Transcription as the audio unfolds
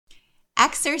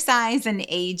Exercise and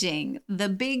aging. The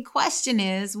big question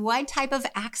is, what type of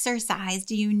exercise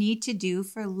do you need to do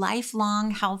for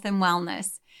lifelong health and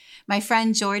wellness? My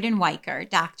friend Jordan Weicker,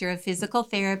 doctor of physical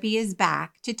therapy, is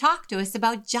back to talk to us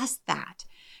about just that.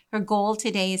 Her goal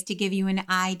today is to give you an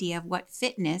idea of what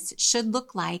fitness should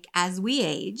look like as we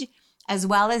age, as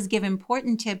well as give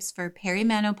important tips for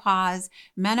perimenopause,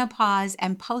 menopause,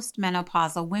 and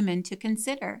postmenopausal women to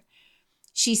consider.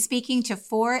 She's speaking to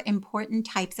 4 important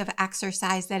types of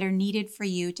exercise that are needed for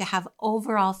you to have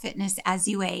overall fitness as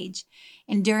you age: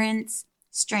 endurance,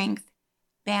 strength,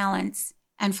 balance,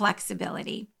 and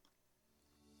flexibility.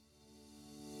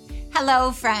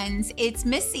 Hello, friends. It's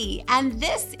Missy, and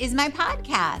this is my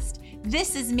podcast.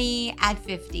 This is me at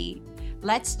 50.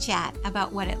 Let's chat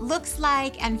about what it looks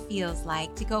like and feels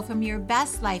like to go from your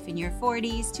best life in your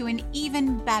 40s to an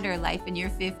even better life in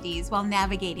your 50s while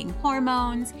navigating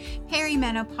hormones,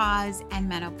 perimenopause, and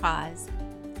menopause.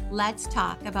 Let's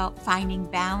talk about finding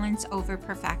balance over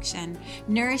perfection,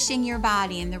 nourishing your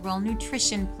body and the role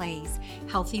nutrition plays,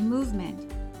 healthy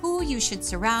movement, who you should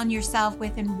surround yourself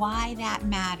with and why that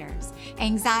matters,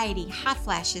 anxiety, hot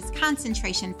flashes,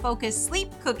 concentration, focus,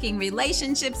 sleep, cooking,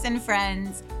 relationships, and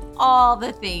friends. All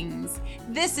the things.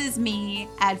 This is me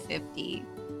at 50.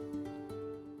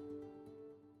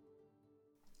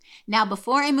 Now,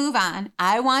 before I move on,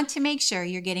 I want to make sure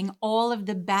you're getting all of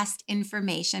the best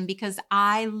information because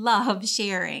I love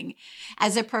sharing.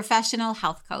 As a professional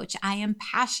health coach, I am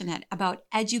passionate about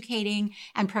educating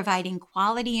and providing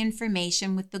quality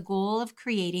information with the goal of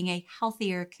creating a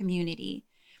healthier community.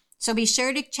 So be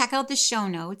sure to check out the show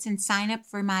notes and sign up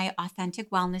for my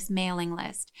Authentic Wellness mailing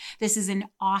list. This is an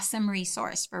awesome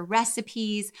resource for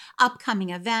recipes, upcoming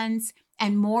events,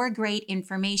 and more great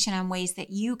information on ways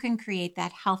that you can create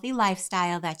that healthy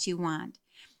lifestyle that you want.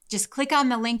 Just click on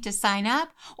the link to sign up,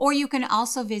 or you can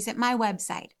also visit my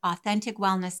website,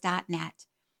 authenticwellness.net,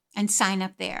 and sign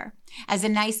up there. As a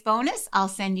nice bonus, I'll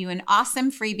send you an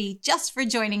awesome freebie just for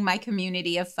joining my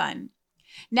community of fun.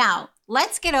 Now,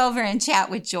 let's get over and chat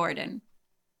with Jordan.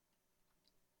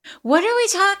 What are we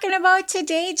talking about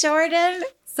today, Jordan?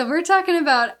 So we're talking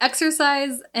about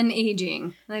exercise and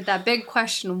aging. Like that big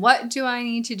question, what do I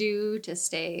need to do to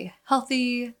stay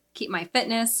healthy, keep my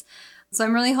fitness? So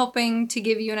I'm really hoping to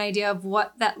give you an idea of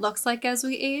what that looks like as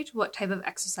we age, what type of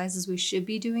exercises we should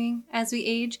be doing as we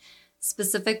age,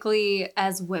 specifically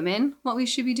as women, what we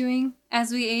should be doing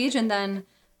as we age, and then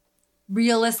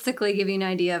realistically give you an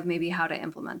idea of maybe how to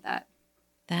implement that.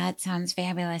 That sounds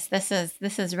fabulous. This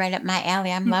is right up my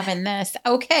alley. I'm loving this.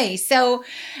 Okay, so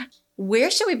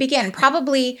where should we begin?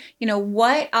 Probably,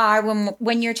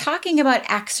 when you're talking about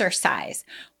exercise,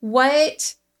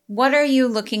 what are you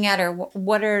looking at, or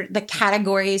what are the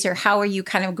categories, or how are you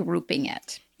kind of grouping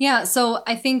it? Yeah, so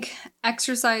I think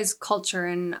exercise culture,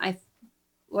 and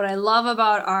what I love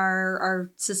about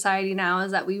our society now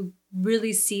is that we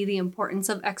really see the importance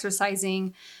of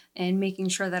exercising and making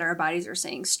sure that our bodies are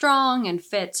staying strong and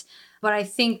fit. But I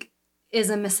think is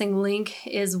a missing link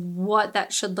is what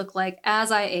that should look like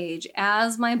as I age,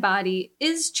 as my body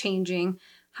is changing.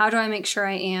 How do I make sure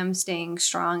I am staying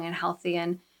strong and healthy?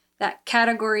 And that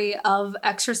category of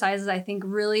exercises, I think,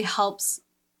 really helps,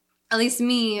 at least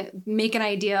me, make an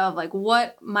idea of like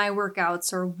what my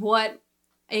workouts or what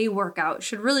a workout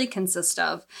should really consist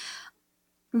of.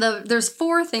 There's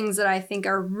 4 things that I think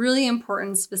are really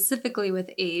important specifically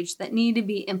with age that need to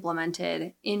be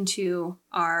implemented into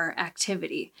our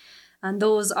activity. And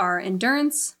those are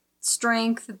endurance,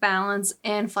 strength, balance,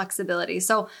 and flexibility.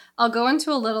 So I'll go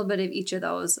into a little bit of each of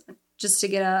those just to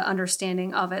get an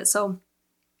understanding of it. So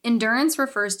endurance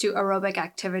refers to aerobic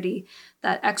activity,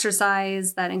 that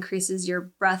exercise that increases your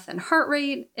breath and heart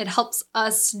rate. It helps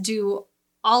us do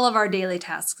all of our daily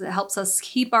tasks. It helps us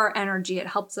keep our energy. It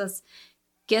helps us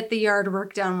get the yard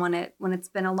work done when it's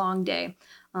been a long day.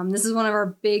 This is one of our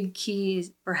big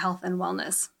keys for health and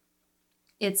wellness.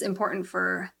 It's important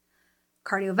for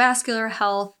cardiovascular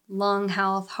health, lung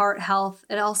health, heart health.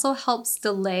 It also helps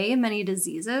delay many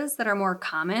diseases that are more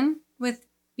common with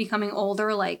becoming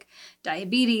older, like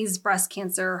diabetes, breast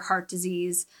cancer, heart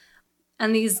disease.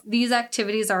 And these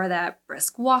activities are that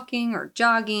brisk walking or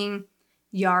jogging,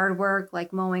 yard work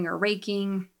like mowing or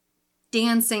raking,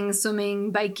 dancing,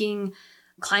 swimming, biking,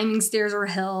 climbing stairs or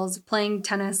hills, playing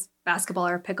tennis, basketball,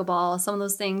 or pickleball, some of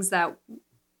those things that,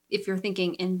 if you're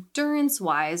thinking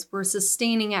endurance-wise, we're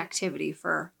sustaining activity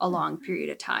for a long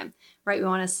period of time, right? We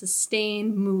want to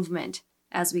sustain movement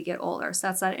as we get older. So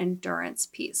that's that endurance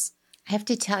piece. I have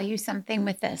to tell you something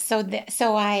with this.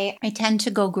 So I tend to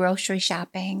go grocery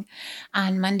shopping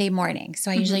on Monday morning.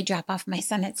 So I usually drop off my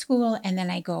son at school and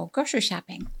then I go grocery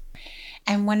shopping.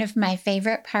 And one of my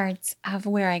favorite parts of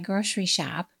where I grocery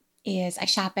shop is I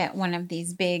shop at one of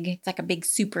these it's like a big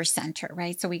super center,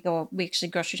 right? So we actually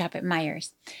grocery shop at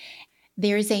Myers.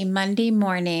 There's a Monday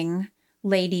morning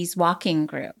ladies walking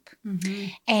group. Mm-hmm.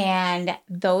 And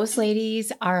those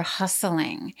ladies are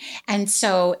hustling. And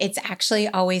so it's actually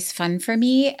always fun for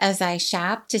me as I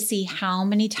shop to see how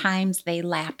many times they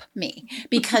lap me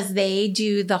because they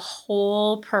do the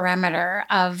whole perimeter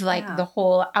of the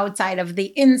whole outside of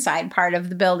the inside part of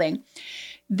the building.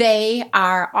 They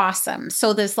are awesome.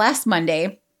 So this last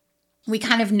Monday, we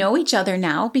kind of know each other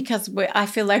now because I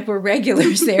feel like we're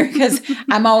regulars there because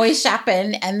I'm always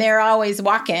shopping and they're always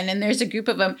walking and there's a group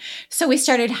of them. So we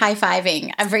started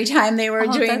high-fiving every time they were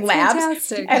doing laps.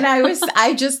 Fantastic. And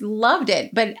I just loved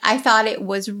it. But I thought it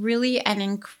was really an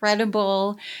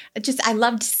incredible, I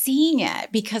loved seeing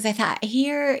it because I thought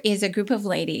here is a group of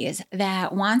ladies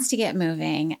that wants to get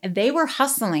moving. They were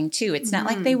hustling too. It's not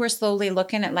like they were slowly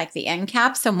looking at like the end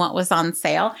caps and what was on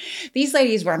sale. These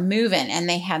ladies were moving and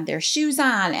they had their shoes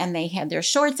on and they had their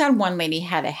shorts on. One lady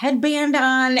had a headband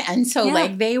on. And so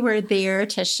they were there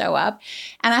to show up.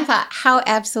 And I thought how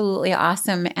absolutely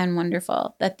awesome and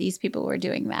wonderful that these people were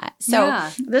doing that. So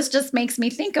this just makes me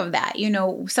think of that. You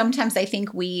know, sometimes I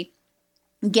think we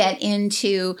get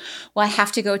into, well, I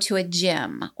have to go to a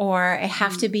gym or I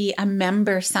have to be a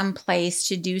member someplace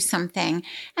to do something.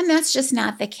 And that's just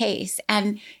not the case.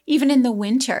 And even in the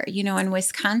winter, you know, in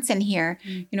Wisconsin here,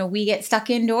 you know, we get stuck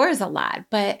indoors a lot,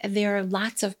 but there are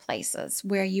lots of places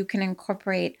where you can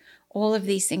incorporate all of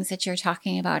these things that you're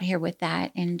talking about here with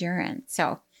that endurance.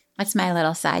 So that's my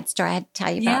little side story. I had to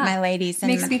tell you about my ladies.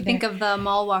 Makes me think of the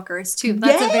mall walkers too.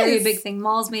 That's a very big thing.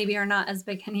 Malls maybe are not as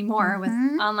big anymore with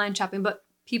online shopping, but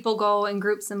people go in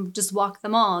groups and just walk the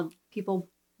mall. People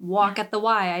walk at the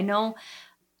Y. I know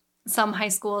some high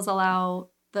schools allow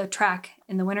the track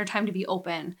in the wintertime to be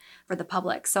open for the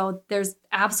public. So there's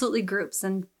absolutely groups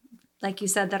and like you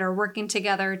said, that are working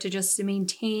together to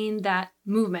maintain that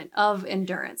movement of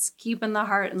endurance, keeping the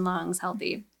heart and lungs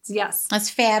healthy. Yes. That's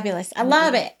fabulous. I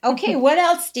love it. Okay, what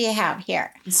else do you have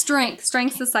here? Strength.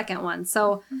 Strength's the second one.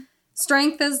 So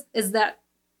strength is that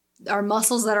our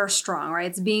muscles that are strong, right?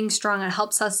 It's being strong. It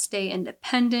helps us stay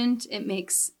independent. It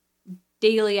makes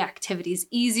daily activities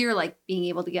easier, like being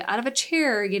able to get out of a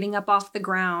chair, getting up off the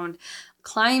ground,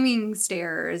 climbing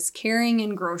stairs, carrying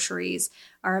in groceries,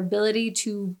 our ability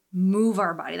to move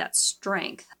our body, that's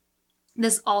strength.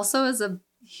 This also is a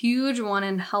huge one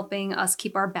in helping us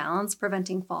keep our balance,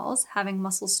 preventing falls, having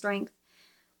muscle strength.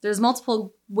 There's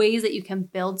multiple ways that you can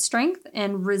build strength,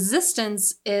 and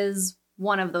resistance is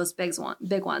one of those big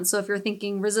ones. So if you're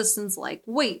thinking resistance like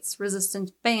weights,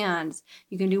 resistance bands,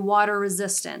 you can do water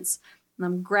resistance,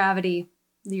 gravity,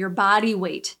 your body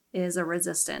weight is a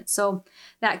resistance. So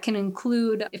that can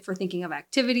include, if we're thinking of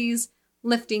activities,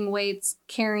 lifting weights,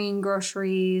 carrying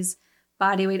groceries,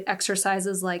 body weight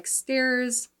exercises like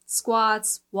stairs,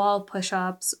 squats, wall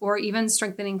push-ups, or even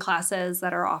strengthening classes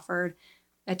that are offered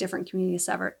at different community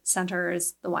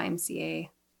centers, the YMCA,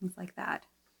 things like that.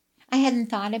 I hadn't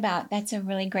thought about, that's a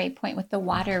really great point with the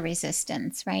water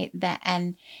resistance, right?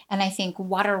 And I think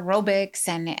water aerobics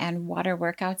and water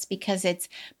workouts, because it's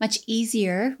much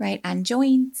easier, right, on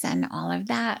joints and all of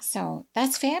that. So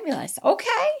that's fabulous.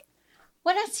 Okay.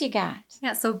 What else you got?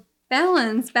 Yeah, so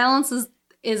balance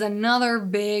is another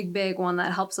big one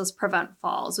that helps us prevent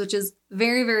falls, which is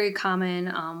very, very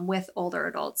common with older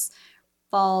adults.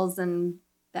 Falls and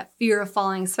that fear of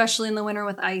falling, especially in the winter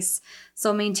with ice.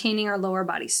 So maintaining our lower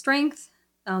body strength,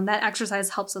 that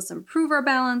exercise helps us improve our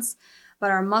balance,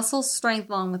 but our muscle strength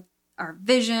along with our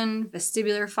vision,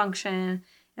 vestibular function,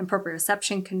 and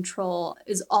proprioception control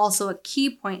is also a key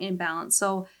point in balance.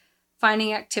 So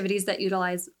finding activities that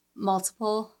utilize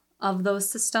multiple of those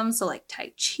systems, so like Tai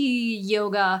Chi,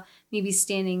 yoga, maybe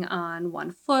standing on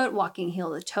one foot, walking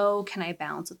heel to toe. Can I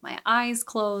balance with my eyes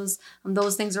closed?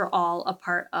 Those things are all a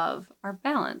part of our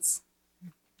balance.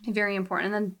 Very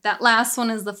important. And then that last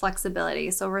one is the flexibility.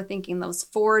 So we're thinking those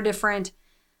 4 different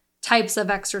types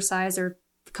of exercise or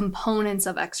components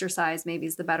of exercise, maybe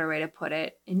is the better way to put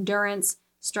it. Endurance,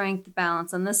 strength,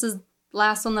 balance. And this is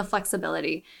last one, the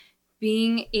flexibility.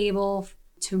 Being able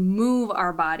to move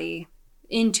our body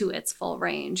into its full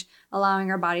range,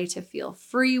 allowing our body to feel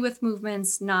free with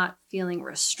movements, not feeling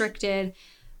restricted,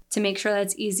 to make sure that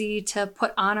it's easy to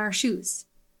put on our shoes,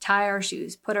 tie our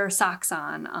shoes, put our socks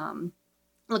on,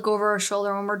 look over our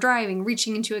shoulder when we're driving,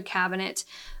 reaching into a cabinet,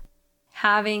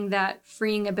 having that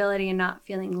freeing ability and not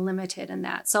feeling limited in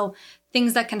that. So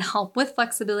things that can help with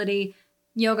flexibility,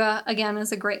 yoga, again,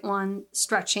 is a great one.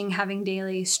 Stretching, having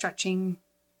daily stretching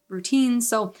routines.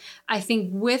 So I think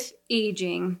with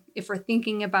aging, if we're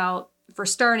thinking about if we're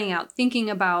starting out thinking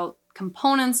about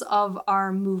components of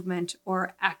our movement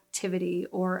or activity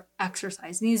or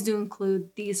exercise, needs to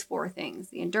include these 4 things: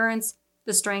 the endurance,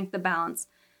 the strength, the balance,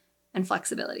 and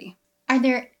flexibility. Are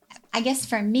there, I guess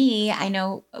for me, I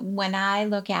know when I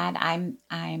look at,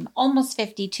 I'm almost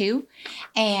 52,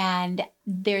 and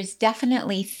there's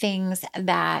definitely things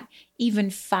that even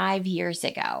 5 years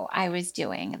ago I was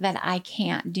doing that I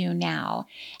can't do now.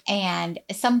 And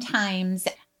sometimes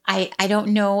I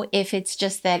don't know if it's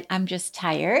just that I'm just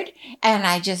tired and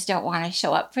I just don't want to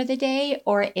show up for the day,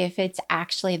 or if it's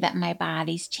actually that my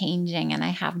body's changing and I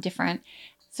have different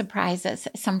surprises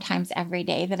sometimes every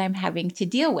day that I'm having to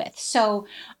deal with. So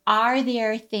are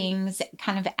there things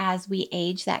kind of as we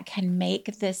age that can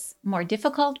make this more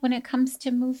difficult when it comes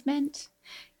to movement?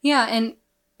 Yeah, and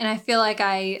I feel like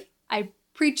I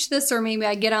preach this, or maybe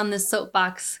I get on this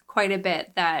soapbox quite a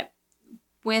bit, that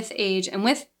with age and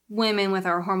with women with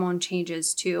our hormone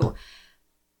changes too,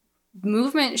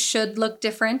 movement should look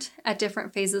different at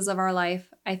different phases of our life.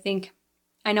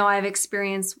 I know I've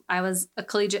experienced, I was a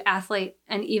collegiate athlete,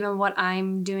 and even what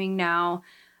I'm doing now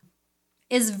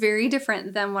is very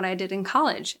different than what I did in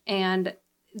college. And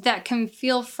that can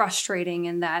feel frustrating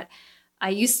in that I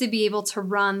used to be able to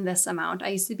run this amount. I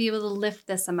used to be able to lift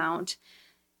this amount.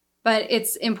 But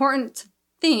it's important to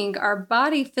think our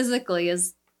body physically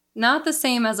is not the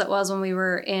same as it was when we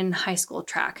were in high school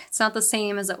track. It's not the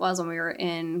same as it was when we were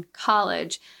in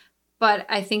college. But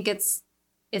I think it's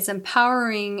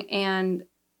empowering and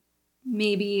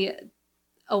maybe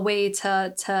a way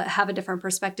to have a different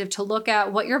perspective, to look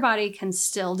at what your body can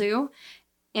still do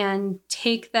and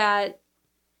take that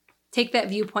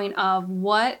viewpoint of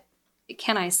what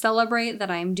can I celebrate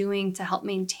that I'm doing to help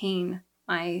maintain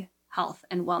my health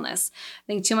and wellness. I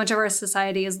think too much of our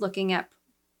society is looking at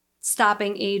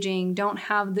stopping aging, don't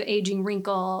have the aging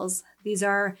wrinkles. These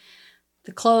are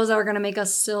the clothes that are going to make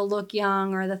us still look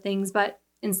young, or the things, but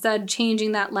instead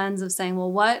changing that lens of saying,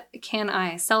 well, what can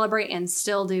I celebrate and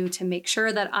still do to make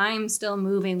sure that I'm still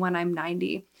moving when I'm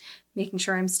 90, making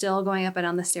sure I'm still going up and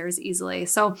down the stairs easily.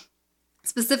 So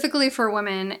specifically for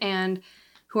women and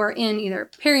who are in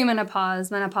either perimenopause,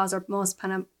 menopause, or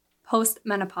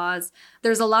post-menopause,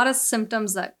 there's a lot of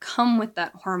symptoms that come with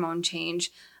that hormone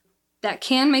change that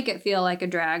can make it feel like a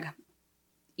drag.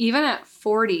 Even at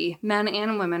 40, men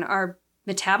and women, our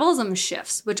metabolism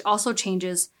shifts, which also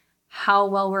changes how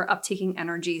well we're uptaking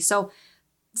energy. So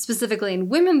specifically in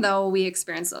women, though, we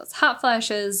experience those hot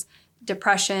flashes,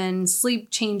 depression, sleep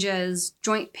changes,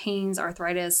 joint pains,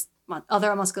 arthritis, other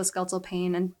musculoskeletal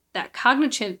pain, and that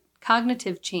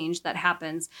cognitive change that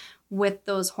happens with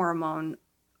those hormone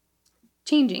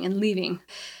changing and leaving.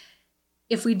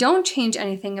 If we don't change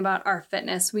anything about our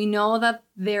fitness, we know that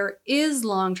there is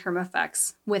long-term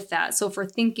effects with that. So if we're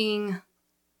thinking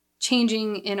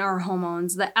changing in our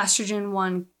hormones, the estrogen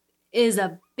one is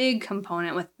a big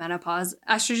component with menopause.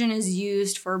 Estrogen is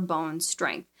used for bone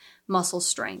strength, muscle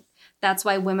strength. That's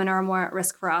why women are more at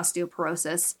risk for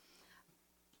osteoporosis.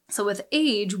 So with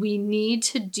age, we need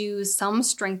to do some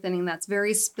strengthening that's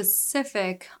very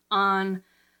specific on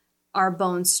our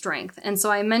bone strength. And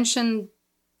so I mentioned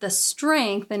the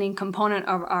strengthening component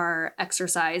of our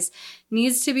exercise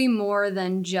needs to be more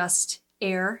than just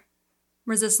air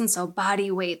resistance, so body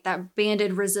weight, that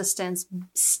banded resistance,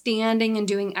 standing and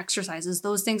doing exercises.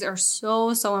 Those things are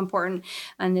so, so important.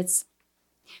 And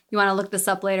you want to look this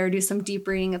up later, do some deep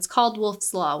reading. It's called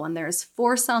Wolff's Law. When there's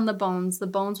force on the bones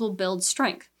will build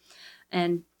strength.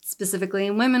 And specifically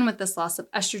in women with this loss of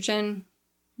estrogen,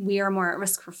 we are more at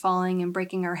risk for falling and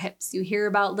breaking our hips. You hear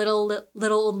about little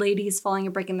old ladies falling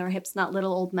and breaking their hips, not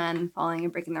little old men falling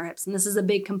and breaking their hips. And this is a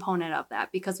big component of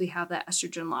that because we have that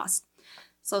estrogen loss.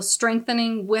 So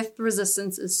strengthening with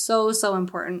resistance is so, so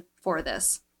important for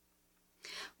this.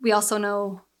 We also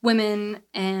know women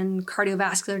and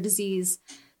cardiovascular disease.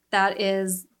 That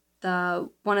is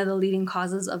one of the leading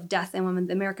causes of death in women.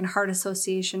 The American Heart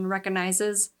Association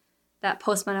recognizes that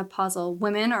postmenopausal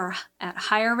women are at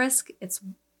higher risk. It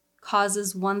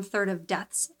causes 1/3 of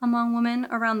deaths among women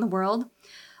around the world.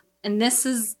 And this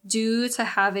is due to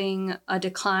having a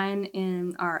decline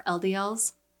in our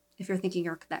LDLs, if you're thinking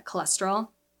of that cholesterol.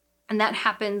 And that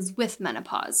happens with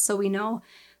menopause. So we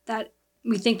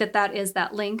think that is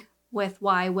that link with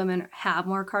why women have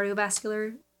more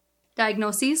cardiovascular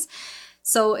diagnoses.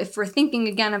 So if we're thinking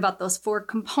again about those 4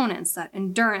 components, that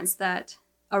endurance, that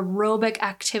aerobic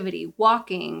activity,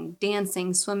 walking,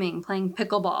 dancing, swimming, playing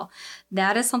pickleball,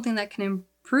 that is something that can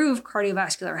improve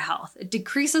cardiovascular health. It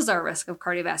decreases our risk of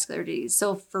cardiovascular disease.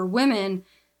 So for women,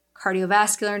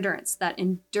 cardiovascular endurance, that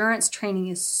endurance training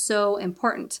is so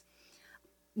important.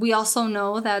 We also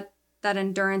know that that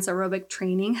endurance aerobic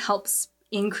training helps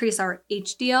increase our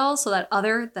HDL, so that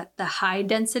the high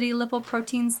density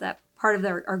lipoproteins, that part of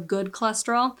our good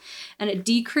cholesterol, and it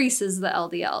decreases the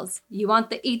LDLs. You want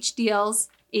the HDLs,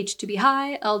 H to be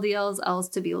high, LDLs, Ls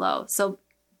to be low. So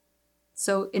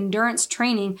endurance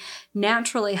training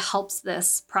naturally helps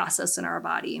this process in our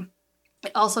body.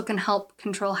 It also can help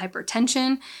control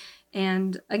hypertension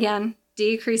and, again,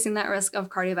 decreasing that risk of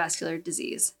cardiovascular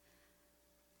disease.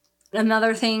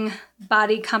 Another thing,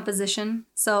 body composition.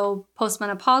 So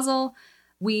postmenopausal,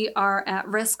 we are at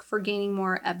risk for gaining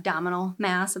more abdominal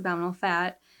mass, abdominal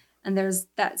fat, and there's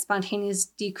that spontaneous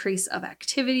decrease of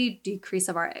activity, decrease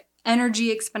of our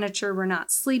energy expenditure. We're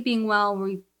not sleeping well.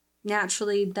 We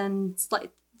naturally then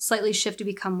slightly shift to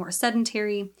become more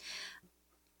sedentary.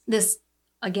 This,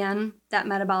 again, that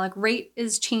metabolic rate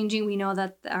is changing. We know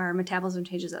that our metabolism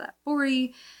changes at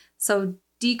 40. So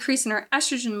decrease in our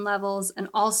estrogen levels and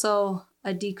also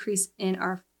a decrease in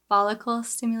our follicle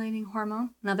stimulating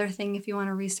hormone. Another thing if you want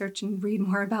to research and read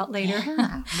more about later.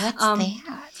 Yeah, what's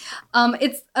that?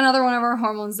 It's another one of our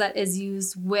hormones that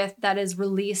is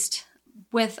released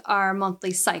with our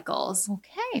monthly cycles.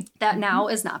 Okay. That now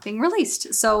is not being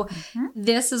released. So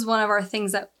this is one of our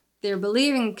things that they're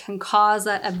believing can cause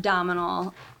that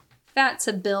abdominal fat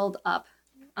to build up.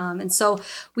 And so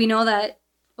we know that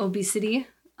obesity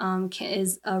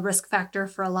is a risk factor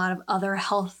for a lot of other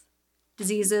health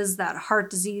diseases, that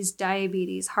heart disease,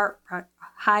 diabetes,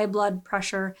 high blood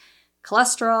pressure,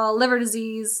 cholesterol, liver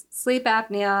disease, sleep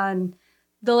apnea, and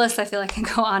the list I feel like can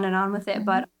go on and on with it.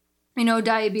 But we know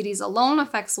diabetes alone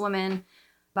affects women,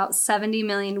 about 70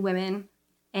 million women,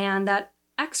 and that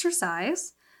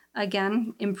exercise,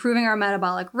 again, improving our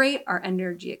metabolic rate, our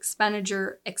energy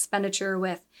expenditure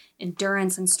with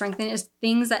endurance and strengthening, is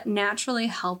things that naturally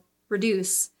help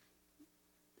reduce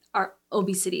our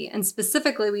obesity. And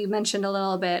specifically, we mentioned a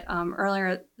little bit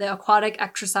earlier, the aquatic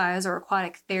exercise or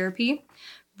aquatic therapy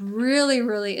really,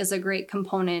 really is a great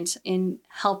component in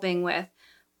helping with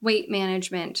weight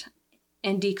management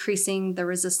and decreasing the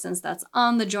resistance that's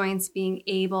on the joints, being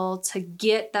able to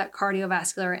get that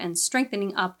cardiovascular and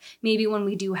strengthening up. Maybe when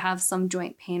we do have some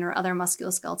joint pain or other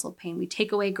musculoskeletal pain, we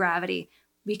take away gravity.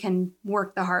 We can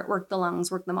work the heart, work the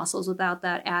lungs, work the muscles without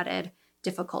that added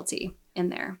difficulty in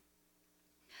there.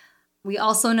 We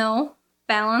also know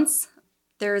balance.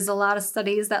 There's a lot of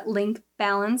studies that link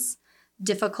balance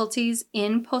difficulties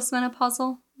in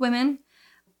postmenopausal women.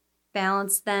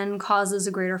 Balance then causes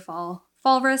a greater fall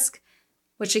risk,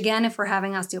 which again, if we're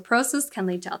having osteoporosis, can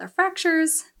lead to other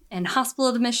fractures and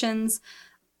hospital admissions.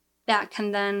 That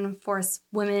can then force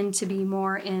women to be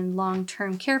more in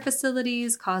long-term care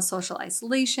facilities, cause social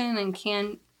isolation, and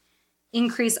can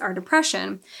increase our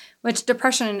depression, which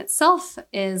depression in itself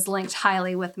is linked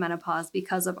highly with menopause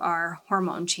because of our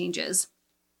hormone changes.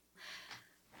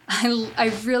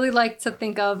 I really like to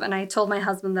think of, and I told my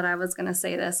husband that I was going to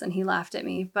say this and he laughed at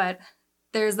me, but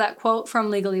there's that quote from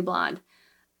Legally Blonde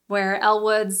where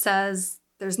Elle says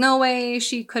there's no way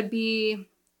she could be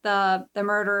the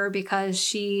murderer because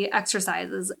she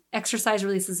exercises. Exercise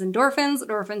releases endorphins.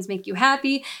 Endorphins make you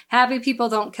happy. Happy people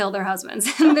don't kill their husbands.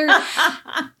 And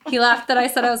he laughed that I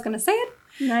said I was going to say it,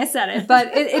 and I said it.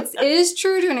 But it is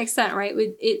true to an extent, right?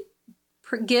 It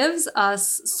gives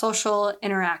us social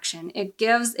interaction. It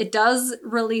does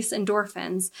release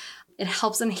endorphins. It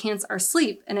helps enhance our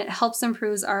sleep, and it helps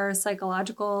improve our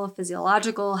psychological,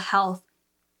 physiological health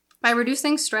by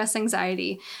reducing stress,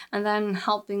 anxiety, and then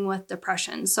helping with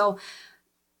depression. So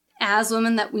as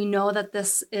women that we know that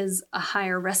this is a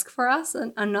higher risk for us,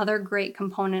 another great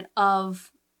component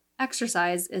of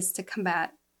exercise is to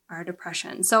combat our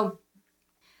depression. So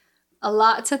a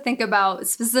lot to think about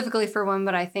specifically for women,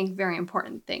 but I think very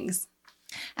important things.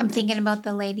 I'm thinking about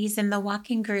the ladies in the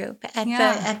walking group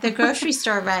at the grocery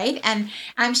store, right? And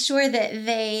I'm sure that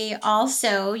they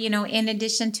also, in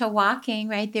addition to walking,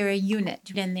 right, they're a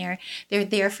unit and they're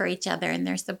there for each other and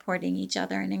they're supporting each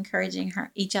other and encouraging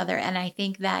each other. And I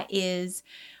think that is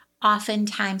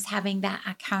oftentimes having that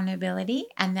accountability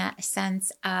and that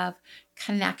sense of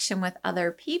connection with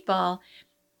other people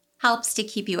helps to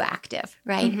keep you active,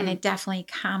 right? And it definitely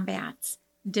combats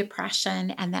depression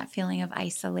and that feeling of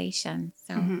isolation.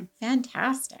 So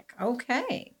fantastic.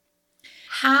 Okay.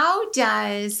 How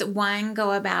does one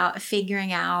go about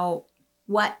figuring out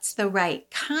what's the right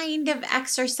kind of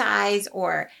exercise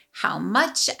or how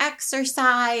much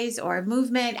exercise or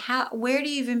movement? Where do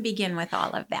you even begin with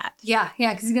all of that? Yeah.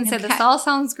 Because you can say this all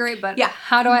sounds great, but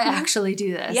how do I actually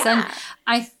do this? Yeah.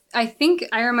 And I think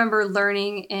I remember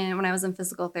learning when I was in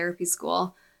physical therapy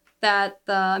school that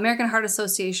the American Heart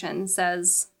Association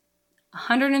says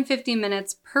 150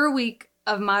 minutes per week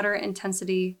of moderate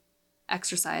intensity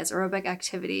exercise, aerobic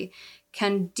activity,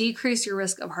 can decrease your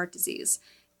risk of heart disease.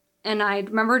 And I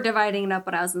remember dividing it up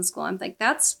when I was in school. I'm like,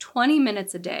 that's 20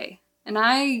 minutes a day. And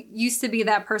I used to be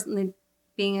that person,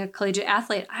 being a collegiate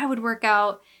athlete. I would work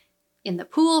out in the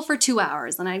pool for 2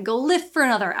 hours, and I'd go lift for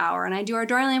another hour, and I'd do our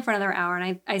dry land for another hour.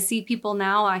 And I see people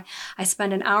now, I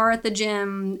spend an hour at the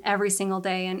gym every single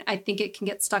day. And I think it can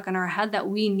get stuck in our head that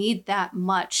we need that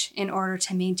much in order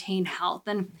to maintain health.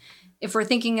 And if we're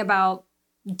thinking about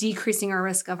decreasing our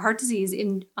risk of heart disease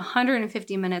in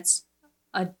 150 minutes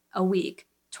a week,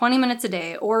 20 minutes a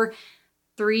day, or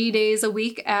 3 days a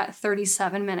week at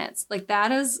 37 minutes, like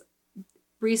that is,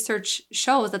 research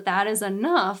shows that is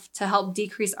enough to help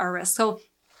decrease our risk. So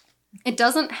it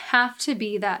doesn't have to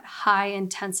be that high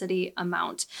intensity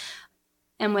amount.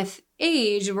 And with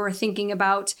age, we're thinking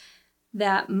about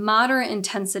that moderate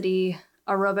intensity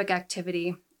aerobic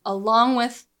activity, along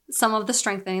with some of the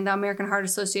strengthening. The American Heart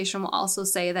Association will also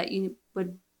say that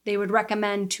they would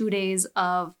recommend 2 days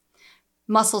of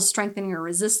muscle strengthening or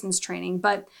resistance training.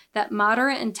 But that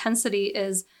moderate intensity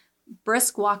is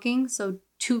brisk walking, so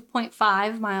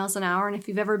 2.5 miles an hour. And if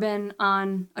you've ever been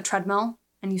on a treadmill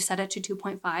and you set it to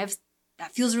 2.5,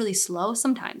 that feels really slow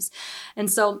sometimes.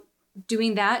 And so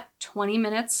doing that 20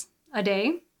 minutes a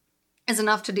day is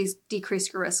enough to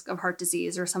decrease your risk of heart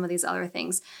disease or some of these other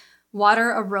things.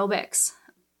 Water aerobics,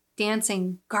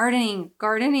 dancing, gardening.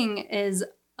 Gardening is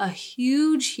a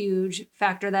huge, huge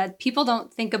factor that people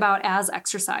don't think about as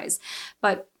exercise.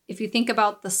 But if you think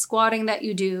about the squatting that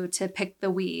you do to pick the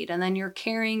weed, and then you're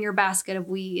carrying your basket of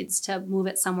weeds to move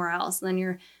it somewhere else, and then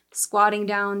you're squatting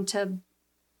down to,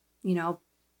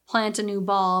 plant a new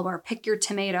bulb or pick your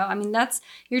tomato. I mean,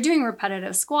 you're doing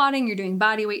repetitive squatting, you're doing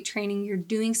body weight training, you're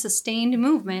doing sustained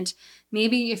movement.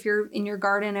 Maybe if you're in your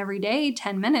garden every day,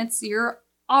 10 minutes, you're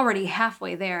already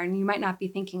halfway there and you might not be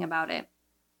thinking about it.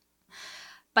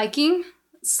 Biking,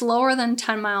 slower than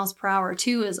 10 miles per hour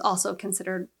too, is also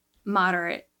considered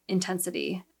moderate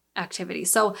intensity activity.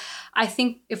 So I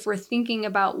think if we're thinking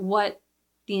about what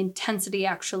the intensity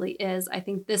actually is, I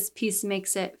think this piece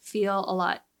makes it feel a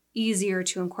lot easier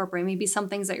to incorporate. Maybe some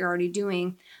things that you're already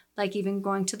doing, like even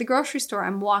going to the grocery store,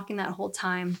 I'm walking that whole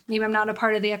time. Maybe I'm not a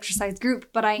part of the exercise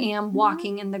group, but I am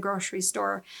walking in the grocery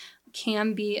store,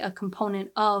 can be a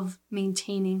component of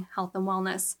maintaining health and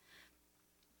wellness.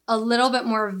 A little bit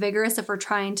more vigorous if we're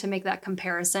trying to make that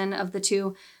comparison of the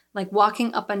two, like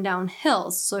walking up and down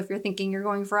hills. So if you're thinking you're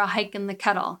going for a hike in the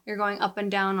Kettle, you're going up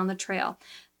and down on the trail,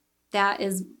 that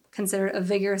is considered a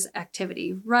vigorous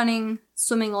activity. Running,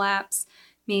 swimming laps,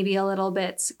 maybe a little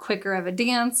bit quicker of a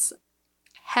dance.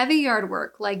 Heavy yard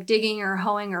work like digging or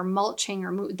hoeing or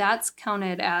mulching that's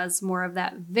counted as more of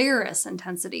that vigorous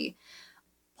intensity.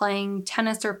 Playing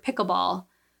tennis or pickleball,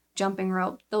 jumping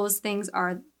rope, those things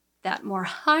are that more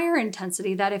higher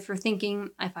intensity that if you're thinking,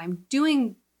 if I'm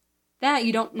doing that,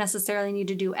 you don't necessarily need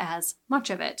to do as much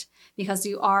of it because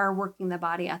you are working the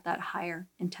body at that higher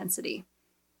intensity.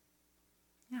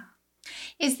 Yeah.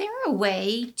 Is there a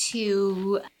way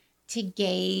to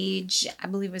gauge, I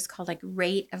believe it was called like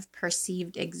rate of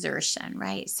perceived exertion,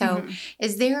 right? So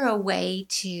is there a way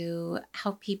to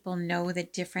help people know the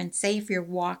difference, say if you're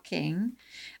walking,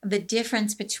 the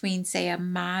difference between say a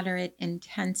moderate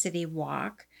intensity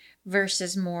walk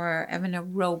versus more of an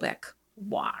aerobic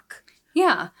walk?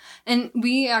 Yeah. And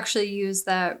we actually use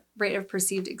that rate of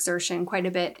perceived exertion quite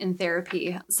a bit in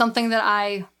therapy. Something that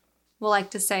I will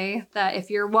like to say that if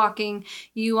you're walking,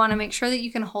 you want to make sure that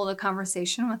you can hold a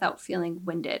conversation without feeling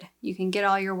winded. You can get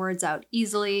all your words out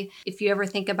easily. If you ever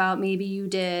think about maybe you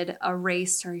did a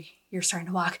race or you're starting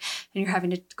to walk and you're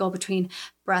having to go between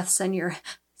breaths and you're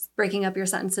breaking up your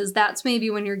sentences, that's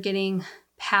maybe when you're getting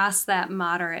past that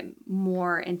moderate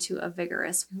more into a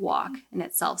vigorous walk in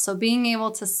itself. So being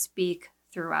able to speak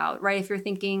throughout, right? If you're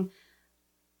thinking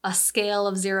a scale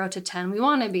of 0 to 10, we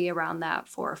want to be around that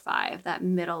 4 or 5, that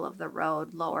middle of the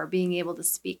road, lower, being able to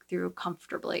speak through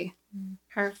comfortably.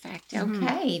 Perfect.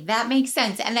 Okay. That makes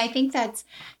sense. And I think that's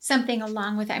something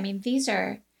along with, these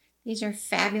are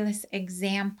fabulous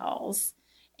examples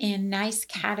in nice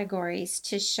categories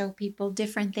to show people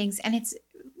different things. And it's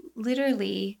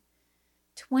literally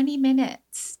 20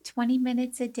 minutes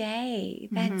a day.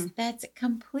 That's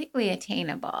completely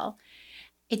attainable.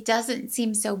 It doesn't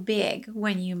seem so big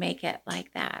when you make it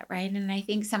like that, right? And I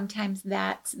think sometimes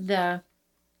that's the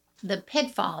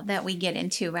pitfall that we get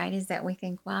into, right? Is that we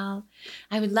think, well,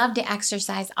 I would love to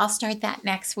exercise. I'll start that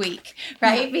next week,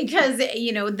 right? Because,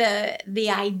 the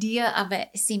idea of it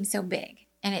seems so big.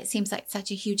 And it seems like such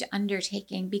a huge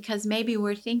undertaking because maybe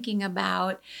we're thinking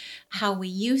about how we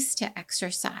used to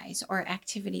exercise or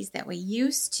activities that we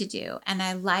used to do. And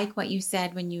I like what you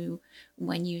said when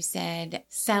you said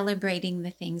celebrating the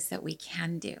things that we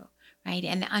can do, right?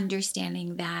 And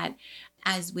understanding that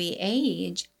as we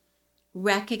age,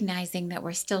 recognizing that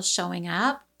we're still showing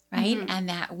up, right? Mm-hmm. And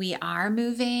that we are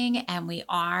moving and we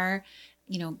are,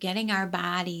 getting our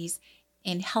bodies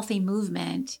in healthy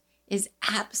movement is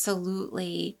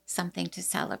absolutely something to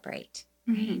celebrate,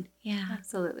 right? Mm-hmm. Yeah.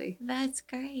 Absolutely. That's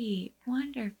great.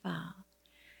 Wonderful.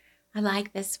 I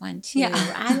like this one too.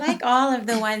 Yeah. I like all of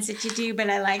the ones that you do, but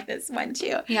I like this one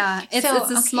too. Yeah. It's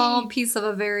a small piece of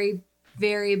a very,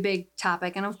 very big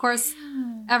topic. And of course,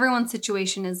 everyone's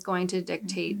situation is going to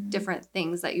dictate different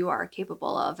things that you are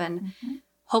capable of. And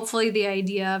hopefully the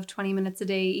idea of 20 minutes a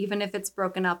day, even if it's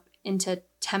broken up into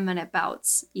 10-minute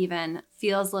bouts, even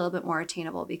feels a little bit more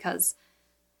attainable, because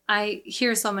I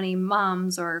hear so many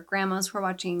moms or grandmas who are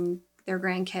watching their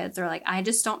grandkids are like, I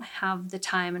just don't have the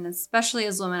time. And especially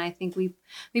as women, I think we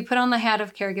put on the hat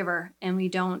of caregiver and we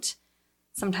don't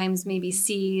sometimes maybe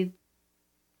see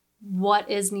what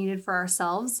is needed for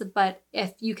ourselves. But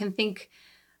if you can think,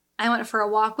 I went for a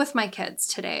walk with my kids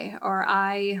today, or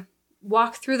I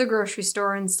walk through the grocery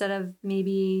store instead of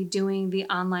maybe doing the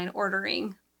online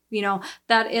ordering,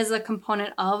 that is a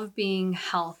component of being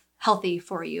healthy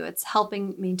for you. It's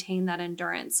helping maintain that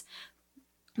endurance.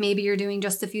 Maybe you're doing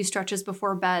just a few stretches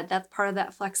before bed. That's part of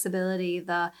that flexibility,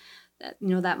 that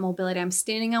mobility. I'm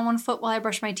standing on one foot while I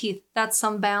brush my teeth. That's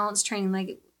some balance training.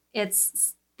 Like,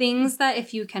 it's things that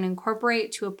if you can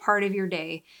incorporate to a part of your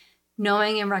day,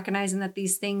 knowing and recognizing that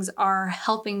these things are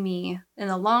helping me in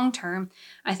the long term,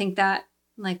 I think that,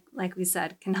 like we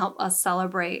said, can help us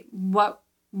celebrate what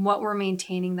we're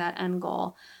maintaining that end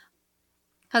goal.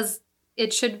 Because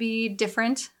it should be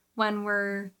different when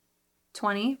we're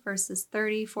 20 versus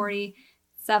 30, 40,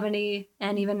 70,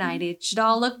 and even 90. It should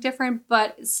all look different,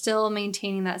 but still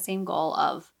maintaining that same goal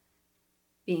of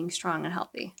being strong and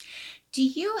healthy. Do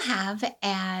you have,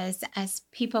 as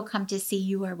people come to see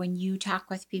you, or when you talk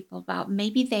with people about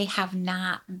maybe they have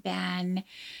not been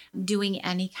doing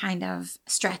any kind of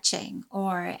stretching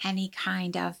or any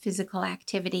kind of physical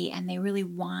activity and they really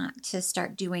want to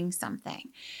start doing something,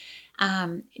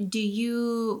 do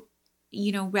you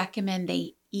recommend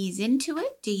they ease into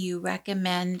it? Do you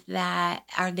recommend that,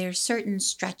 are there certain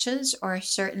stretches or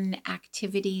certain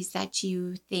activities that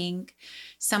you think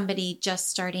somebody just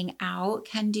starting out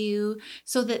can do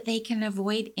so that they can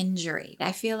avoid injury?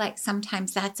 I feel like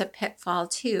sometimes that's a pitfall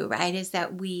too, right? Is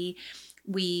that we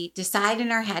decide in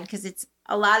our head, because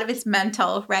a lot of it's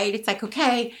mental, right? It's like,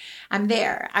 okay, I'm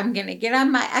there. I'm going to get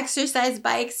on my exercise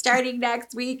bike starting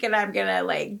next week and I'm going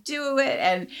to do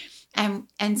it.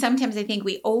 And sometimes I think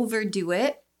we overdo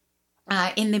it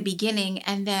in the beginning,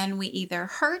 and then we either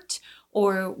hurt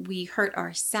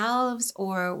ourselves,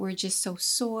 or we're just so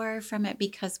sore from it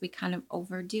because we kind of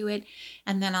overdo it.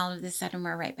 And then all of a sudden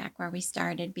we're right back where we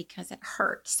started because it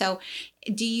hurt. So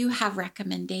do you have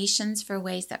recommendations for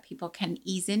ways that people can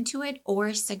ease into it,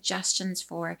 or suggestions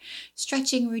for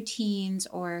stretching routines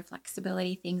or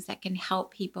flexibility things that can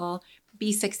help people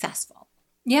be successful?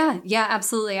 Yeah,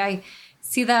 absolutely. I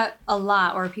see that a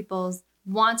lot, where people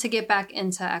want to get back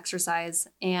into exercise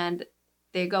and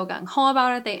they go gung-ho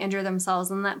about it, they injure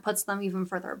themselves, and that puts them even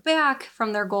further back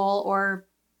from their goal or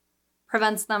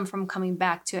prevents them from coming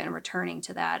back to it and returning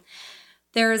to that.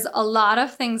 There's a lot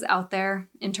of things out there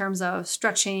in terms of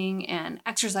stretching and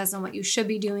exercise and what you should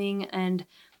be doing. And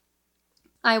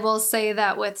I will say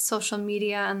that with social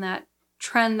media and that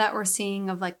trend that we're seeing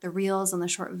of the reels and the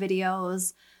short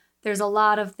videos, there's a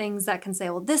lot of things that can say,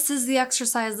 well, this is the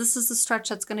exercise, this is the stretch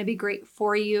that's going to be great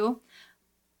for you.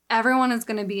 Everyone is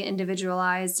going to be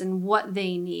individualized in what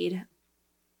they need.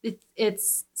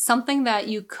 It's something that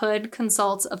you could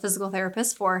consult a physical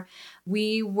therapist for.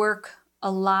 We work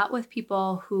a lot with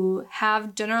people who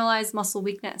have generalized muscle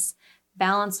weakness,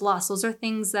 balance loss. Those are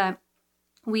things that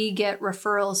we get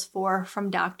referrals for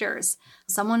from doctors.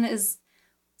 Someone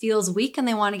feels weak and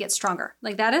they want to get stronger.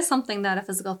 That is something that a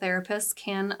physical therapist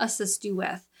can assist you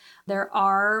with. There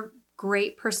are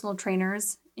great personal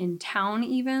trainers in town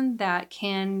even that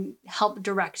can help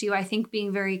direct you. I think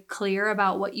being very clear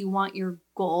about what you want your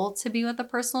goal to be with a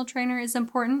personal trainer is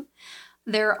important.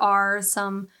 There are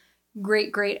some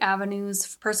great avenues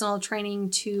for personal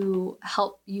training to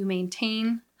help you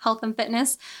maintain health and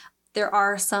fitness. There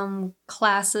are some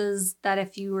classes that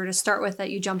if you were to start with that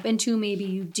you jump into, maybe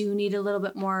you do need a little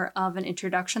bit more of an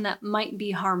introduction that might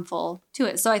be harmful to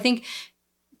it. So I think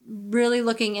really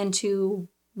looking into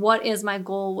what is my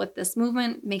goal with this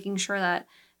movement, making sure that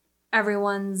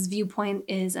everyone's viewpoint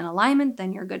is in alignment,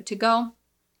 then you're good to go.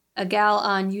 A gal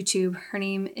on YouTube, her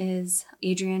name is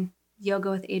Adrienne, Yoga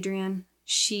with Adrienne.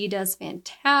 She does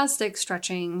fantastic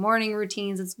stretching, morning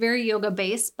routines. It's very yoga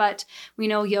based, but we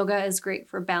know yoga is great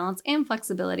for balance and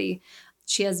flexibility.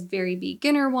 She has very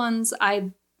beginner ones.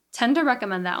 I tend to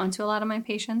recommend that one to a lot of my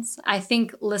patients. I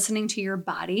think listening to your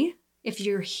body, if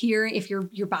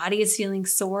your body is feeling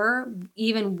sore,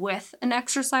 even with an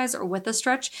exercise or with a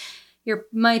stretch, you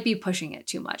might be pushing it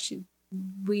too much.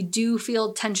 We do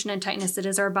feel tension and tightness. It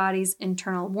is our body's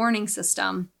internal warning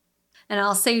system. And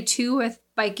I'll say too, with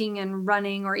biking and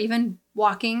running or even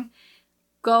walking,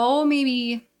 go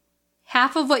maybe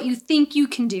half of what you think you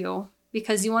can do,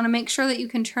 because you want to make sure that you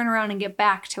can turn around and get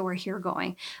back to where you're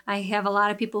going. I have a lot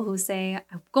of people who say,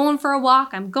 I'm going for a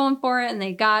walk, I'm going for it, and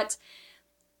they got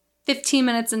 15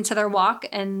 minutes into their walk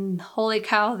and holy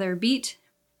cow, they're beat,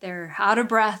 they're out of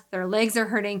breath, their legs are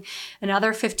hurting,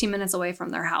 another 15 minutes away from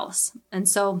their house. And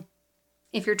so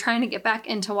if you're trying to get back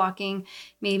into walking,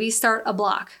 maybe start a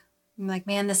block. I'm like,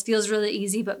 man, this feels really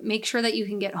easy, but make sure that you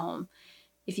can get home.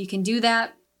 If you can do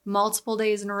that multiple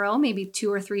days in a row, maybe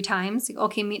 2 or 3 times,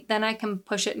 okay, then I can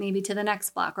push it maybe to the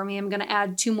next block, or maybe I'm going to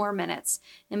add 2 more minutes,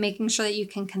 and making sure that you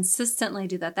can consistently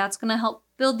do that. That's going to help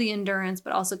build the endurance,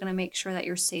 but also going to make sure that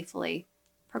you're safely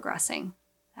progressing.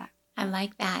 I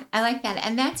like that.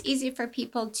 And that's easy for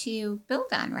people to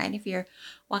build on, right? If you're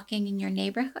walking in your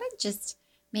neighborhood, just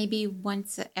maybe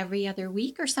once every other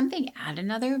week or something, add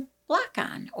another block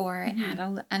on, or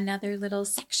add another little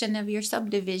section of your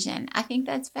subdivision. I think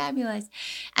that's fabulous.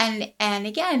 And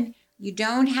again, you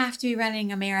don't have to be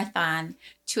running a marathon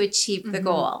to achieve the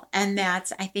goal. And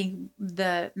that's, I think,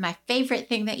 my favorite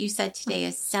thing that you said today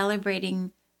is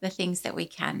celebrating the things that we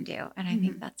can do. And I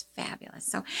think that's fabulous.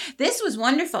 So this was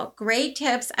wonderful. Great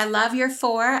tips. I love your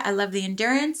 4. I love the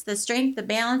endurance, the strength, the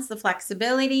balance, the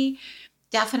flexibility.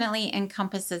 Definitely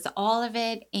encompasses all of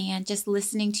it. And just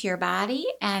listening to your body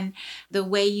and the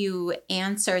way you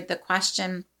answered the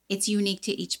question, it's unique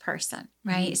to each person,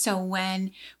 right? So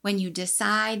when you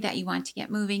decide that you want to get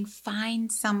moving,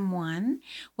 find someone,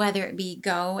 whether it be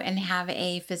go and have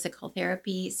a physical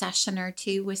therapy session or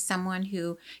 2 with someone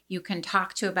who you can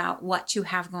talk to about what you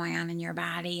have going on in your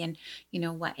body and,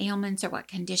 what ailments or what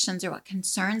conditions or what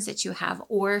concerns that you have,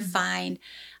 or find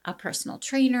a personal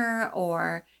trainer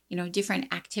or,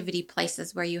 different activity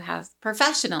places where you have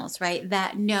professionals, right,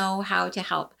 that know how to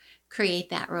help create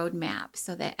that roadmap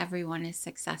so that everyone is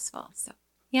successful. So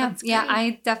yeah,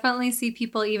 I definitely see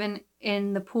people even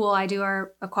in the pool. I do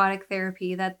our aquatic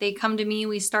therapy that they come to me.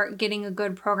 We start getting a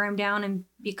good program down, and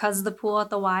because the pool at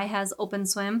the Y has open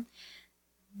swim,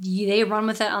 they run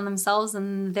with it on themselves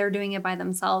and they're doing it by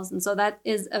themselves. And so that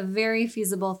is a very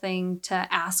feasible thing to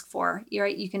ask for.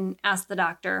 Right? You can ask the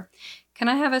doctor, can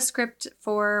I have a script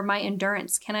for my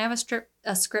endurance? Can I have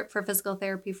a script for physical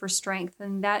therapy for strength?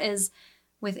 And that is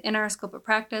within our scope of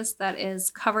practice, that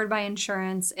is covered by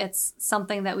insurance. It's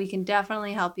something that we can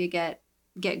definitely help you get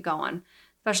going,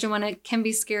 especially when it can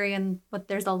be scary. But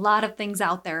there's a lot of things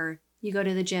out there. You go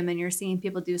to the gym and you're seeing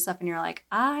people do stuff and you're like,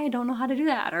 I don't know how to do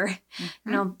that. Or,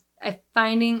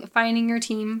 finding your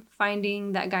team,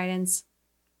 finding that guidance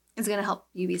is going to help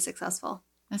you be successful.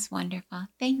 That's wonderful.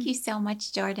 Thank you so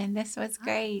much, Jordan. This was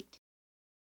great.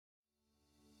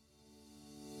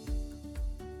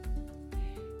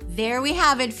 There we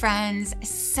have it, friends.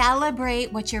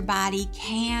 Celebrate what your body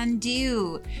can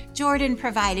do. Jordan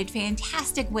provided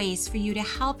fantastic ways for you to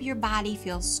help your body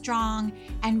feel strong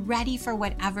and ready for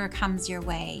whatever comes your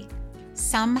way.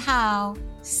 Somehow,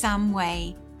 some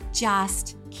way,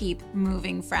 just keep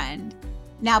moving, friend.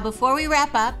 Now, before we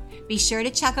wrap up, be sure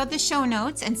to check out the show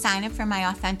notes and sign up for my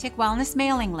Authentic Wellness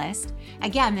mailing list.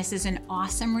 Again, this is an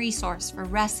awesome resource for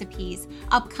recipes,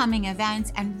 upcoming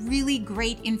events, and really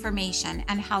great information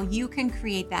on how you can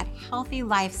create that healthy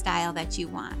lifestyle that you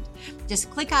want.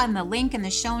 Just click on the link in the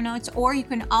show notes, or you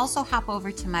can also hop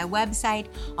over to my website,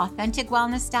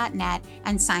 authenticwellness.net,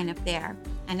 and sign up there.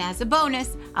 And as a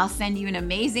bonus, I'll send you an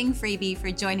amazing freebie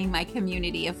for joining my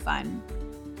community of fun.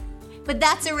 But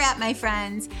that's a wrap, my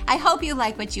friends. I hope you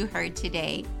like what you heard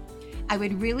today. I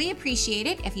would really appreciate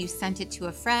it if you sent it to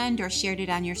a friend or shared it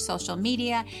on your social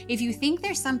media if you think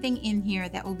there's something in here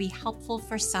that will be helpful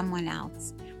for someone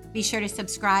else. Be sure to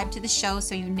subscribe to the show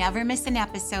so you never miss an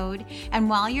episode. And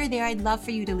while you're there, I'd love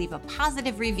for you to leave a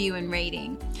positive review and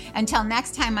rating. Until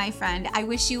next time, my friend, I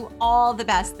wish you all the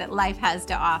best that life has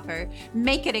to offer.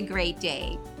 Make it a great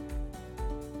day.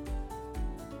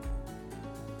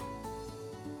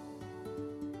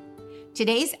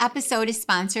 Today's episode is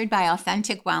sponsored by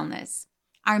Authentic Wellness.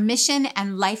 Our mission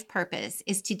and life purpose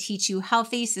is to teach you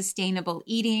healthy, sustainable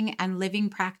eating and living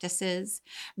practices,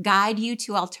 guide you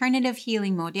to alternative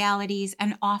healing modalities,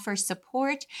 and offer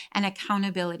support and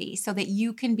accountability so that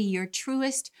you can be your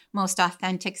truest, most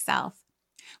authentic self.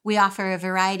 We offer a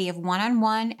variety of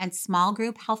one-on-one and small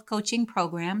group health coaching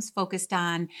programs focused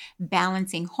on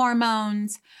balancing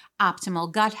hormones,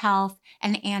 optimal gut health,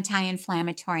 and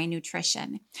anti-inflammatory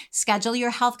nutrition. Schedule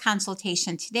your health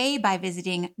consultation today by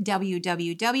visiting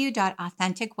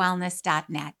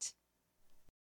www.authenticwellness.net.